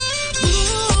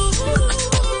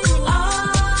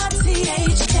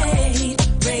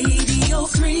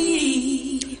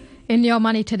In Your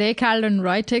Money today, Carolyn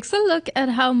Wright takes a look at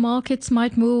how markets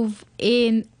might move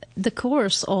in the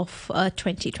course of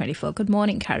 2024. Good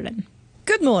morning, Carolyn.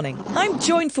 Good morning. I'm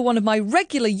joined for one of my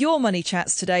regular Your Money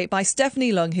chats today by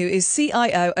Stephanie Leung, who is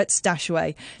CIO at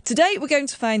Stashaway. Today, we're going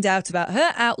to find out about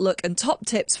her outlook and top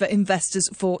tips for investors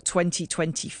for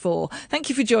 2024. Thank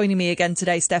you for joining me again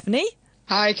today, Stephanie.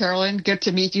 Hi, Carolyn. Good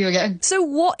to meet you again. So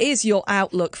what is your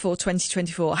outlook for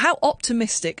 2024? How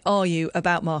optimistic are you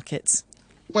about markets?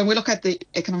 When we look at the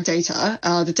economic data,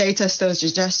 the data still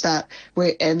suggests that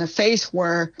we're in a phase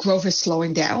where growth is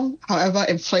slowing down. However,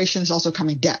 inflation is also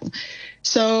coming down.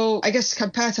 So I guess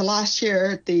compared to last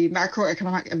year, the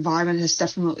macroeconomic environment has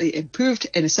definitely improved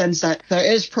in the sense that there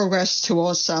is progress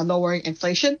towards lowering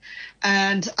inflation.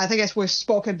 And I think as we've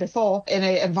spoken before, in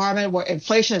an environment where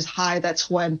inflation is high,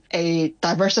 that's when a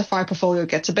diversified portfolio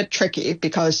gets a bit tricky,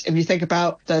 because if you think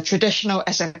about the traditional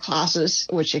asset classes,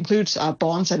 which includes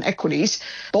bonds and equities,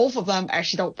 both of them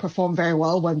actually don't perform very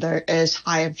well when there is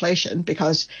high inflation,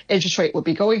 because interest rate would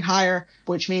be going higher,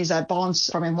 which means that bonds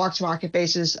from a mark-to-market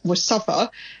basis would suffer,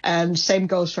 and same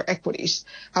goes for equities.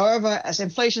 However, as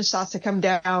inflation starts to come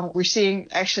down, we're seeing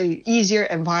actually easier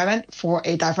environment for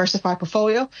a diversified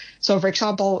portfolio. So, for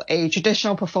example, a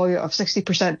traditional portfolio of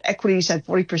 60% equities and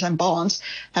 40% bonds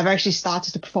have actually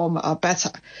started to perform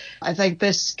better. I think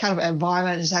this kind of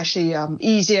environment is actually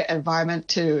easier environment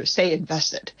to stay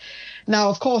invested. Now,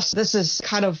 of course, this is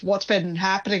kind of what's been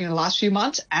happening in the last few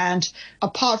months. And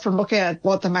apart from looking at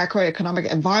what the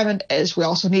macroeconomic environment is, we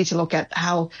also need to look at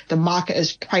how the market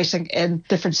is pricing in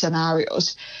different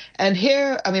scenarios. And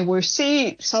here, we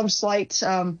see some slight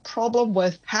problem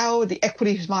with how the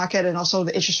equities market and also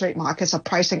the interest rate markets are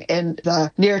pricing in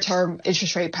the near-term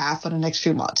interest rate path for the next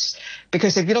few months.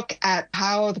 Because if you look at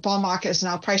how the bond market is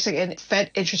now pricing in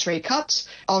Fed interest rate cuts,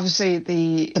 obviously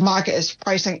the market is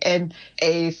pricing in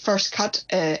a first cut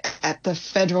at the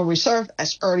Federal Reserve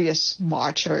as early as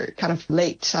March, or kind of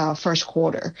late first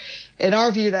quarter. In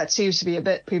our view, that seems to be a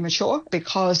bit premature,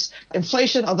 because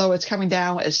inflation, although it's coming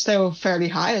down, is still fairly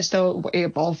high. It's still way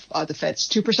above the Fed's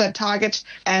 2% target.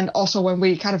 And also when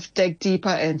we kind of dig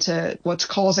deeper into what's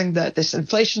causing this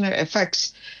inflationary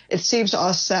effects, it seems to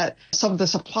us that some of the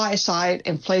supply side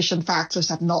inflation factors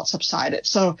have not subsided.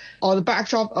 So on the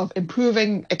backdrop of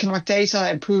improving economic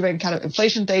data, improving kind of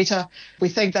inflation data, we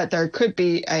think that there could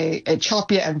be a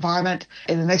choppier environment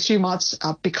in the next few months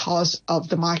because of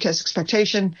the market's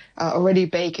expectation already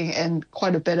baking in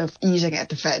quite a bit of easing at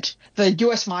the Fed. The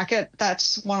US market,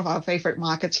 that's one of our favorite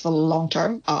markets for the long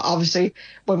term. Obviously,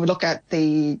 when we look at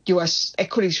the US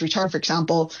equities return, for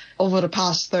example, over the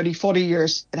past 30, 40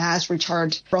 years, it has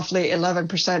returned roughly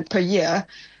 11% per year.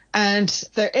 And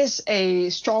there is a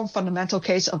strong fundamental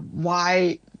case of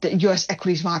why the U.S.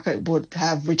 equities market would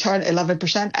have returned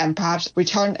 11% and perhaps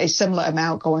return a similar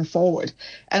amount going forward.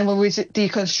 And when we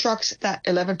deconstruct that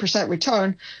 11%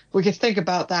 return, we can think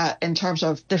about that in terms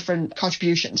of different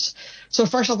contributions. So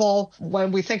first of all,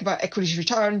 when we think about equities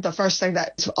return, the first thing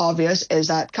that's obvious is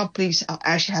that companies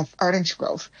actually have earnings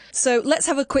growth. So let's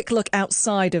have a quick look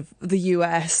outside of the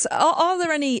US. Are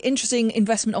there any interesting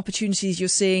investment opportunities you're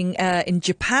seeing in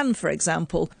Japan, for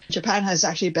example? Japan has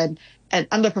actually been an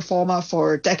underperformer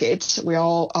for decades. We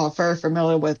all are very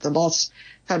familiar with the loss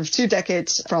kind of 2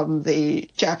 decades from the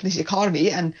Japanese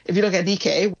economy. And if you look at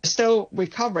Nikkei, we're still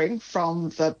recovering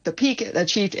from the peak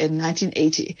achieved in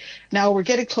 1980. Now we're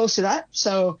getting close to that.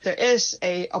 So there is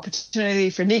a opportunity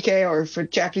for Nikkei or for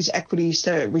Japanese equities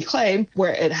to reclaim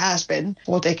where it has been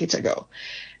 4 decades ago.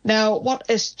 Now, what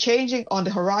is changing on the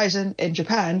horizon in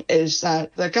Japan is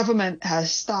that the government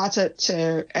has started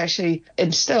to actually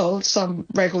instill some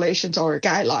regulations or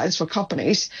guidelines for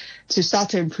companies to start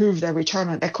to improve their return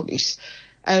on equities.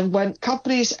 And when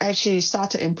companies actually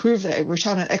start to improve their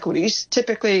return on equities,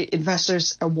 typically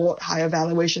investors award higher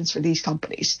valuations for these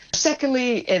companies.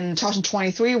 Secondly, in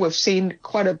 2023, we've seen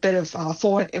quite a bit of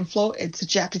foreign inflow into the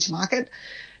Japanese market.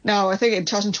 Now, I think in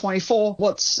 2024,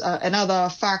 what's another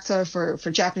factor for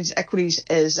Japanese equities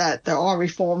is that there are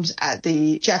reforms at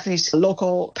the Japanese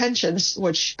local pensions,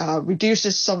 which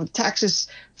reduces some of the taxes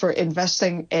for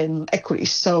investing in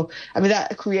equities. So,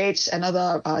 that creates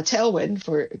another tailwind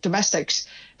for domestics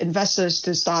investors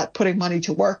to start putting money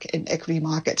to work in equity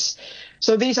markets.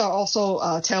 So these are also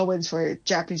tailwinds for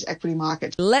Japanese equity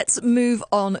markets. Let's move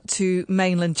on to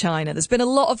mainland China. There's been a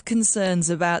lot of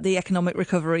concerns about the economic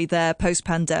recovery there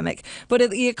post-pandemic, but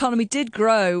the economy did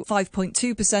grow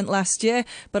 5.2% last year.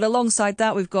 But alongside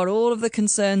that, we've got all of the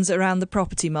concerns around the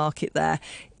property market there.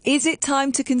 Is it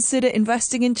time to consider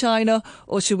investing in China,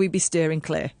 or should we be steering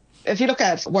clear? If you look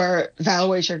at where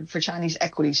valuation for Chinese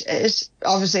equities is,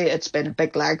 obviously it's been a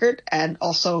big laggard, and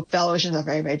also valuations are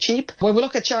very, very cheap. When we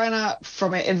look at China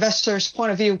from an investor's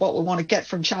point of view, what we want to get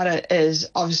from China is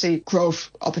obviously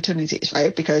growth opportunities,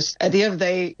 right? Because at the end of the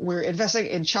day, we're investing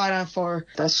in China for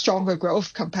the stronger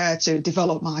growth compared to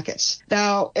developed markets.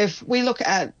 Now, if we look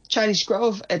at Chinese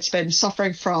growth, it's been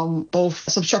suffering from both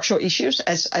some structural issues,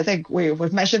 as I think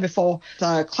we've mentioned before,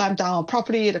 the clampdown on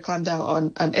property, the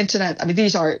clampdown on internet. I mean,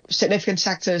 these are significant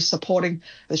sectors supporting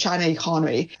the China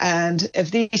economy. And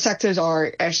if these sectors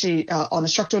are actually on a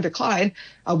structural decline,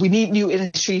 we need new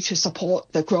industry to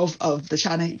support the growth of the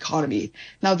China economy.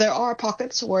 Now, there are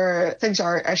pockets where things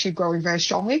are actually growing very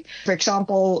strongly. For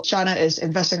example, China is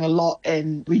investing a lot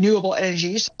in renewable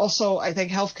energies. Also, I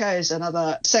think healthcare is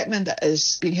another segment that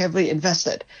is being heavily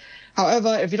invested.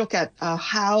 However, if you look at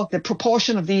how the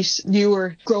proportion of these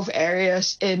newer growth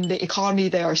areas in the economy,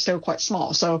 they are still quite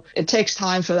small. So it takes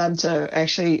time for them to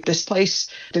actually displace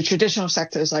the traditional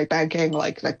sectors like banking,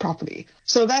 like property.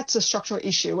 So that's a structural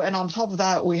issue. And on top of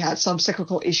that, we had some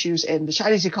cyclical issues in the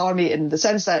Chinese economy, in the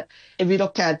sense that if you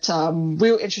look at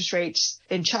real interest rates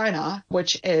in China,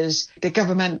 which is the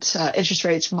government interest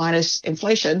rates minus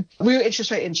inflation, real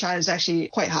interest rate in China is actually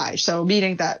quite high. So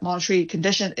meaning that monetary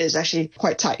condition is actually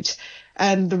quite tight.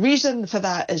 And the reason for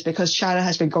that is because China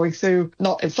has been going through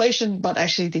not inflation, but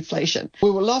actually deflation.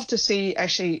 We would love to see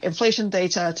actually inflation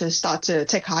data to start to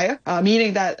tick higher,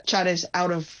 meaning that China is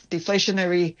out of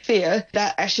deflationary fear.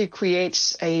 That actually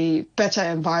creates a better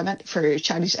environment for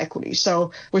Chinese equities.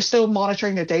 So we're still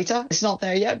monitoring the data. It's not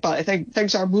there yet, but I think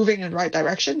things are moving in the right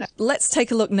direction. Let's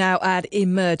take a look now at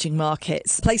emerging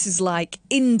markets. Places like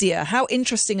India. How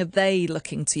interesting are they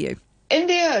looking to you?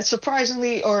 India,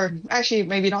 surprisingly, or actually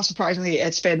maybe not surprisingly,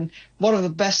 it's been one of the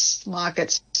best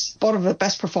markets, one of the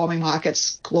best performing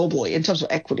markets globally in terms of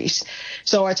equities.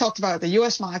 So I talked about the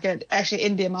US market. Actually,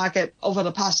 India market over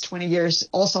the past 20 years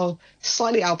also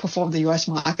slightly outperformed the US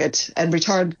market and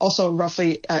returned also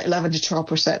roughly 11 to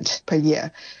 12% per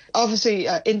year. Obviously,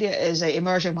 India is an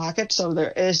emerging market, so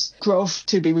there is growth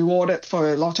to be rewarded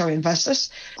for long-term investors.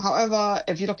 However,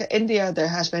 if you look at India, there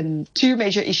has been two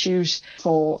major issues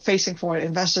for facing foreign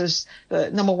investors.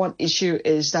 The number one issue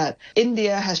is that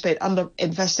India has been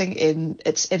under-investing in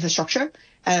its infrastructure,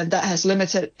 and that has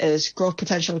limited its growth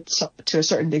potential to a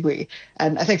certain degree.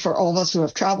 And I think for all of us who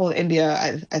have traveled in India,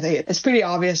 I think it's pretty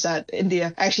obvious that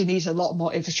India actually needs a lot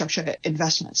more infrastructure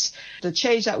investments. The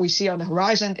change that we see on the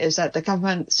horizon is that the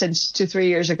government, since 2-3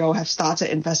 years ago, have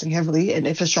started investing heavily in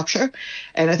infrastructure.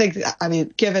 And I think,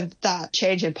 given that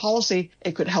change in policy,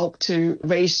 it could help to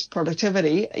raise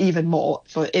productivity even more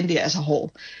for India as a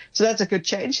whole. So that's a good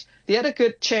change. The other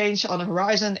good change on the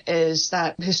horizon is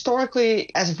that historically,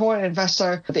 as a foreign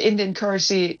investor, the Indian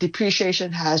currency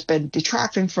depreciation has been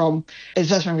detracting from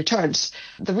investment returns.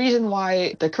 The reason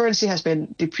why the currency has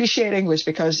been depreciating was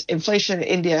because inflation in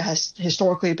India has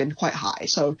historically been quite high,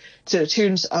 so to the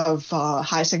tunes of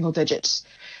high single digits.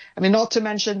 Not to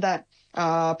mention that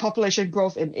population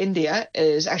growth in India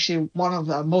is actually one of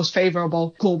the most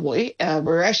favorable globally.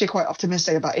 We're actually quite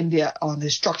optimistic about India on a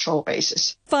structural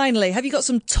basis. Finally, have you got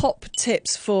some top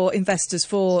tips for investors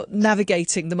for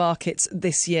navigating the markets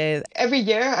this year? Every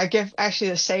year I give actually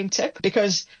the same tip,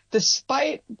 because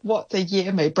despite what the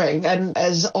year may bring, and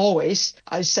as always,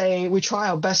 I say we try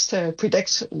our best to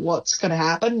predict what's going to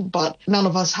happen, but none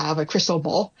of us have a crystal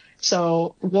ball.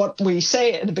 So what we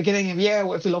say at the beginning of the year,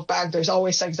 if we look back, there's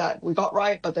always things that we got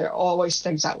right, but there are always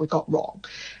things that we got wrong.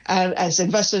 And as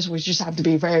investors, we just have to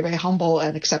be very, very humble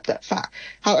and accept that fact.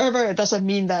 However, it doesn't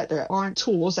mean that there aren't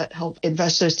tools that help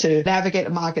investors to navigate the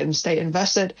market and stay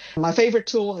invested. My favorite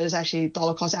tool is actually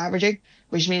dollar cost averaging,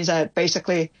 which means that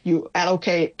basically you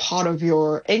allocate part of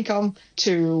your income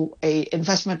to a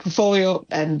investment portfolio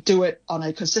and do it on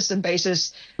a consistent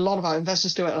basis. A lot of our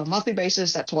investors do it on a monthly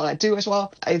basis. That's what I do as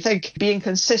well. I think being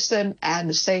consistent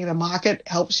and staying in the market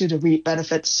helps you to reap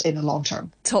benefits in the long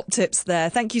term. Top tips there.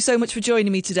 Thank you so much for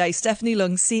joining me today, Stephanie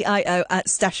Leung, CIO at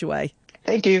Stashaway.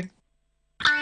 Thank you.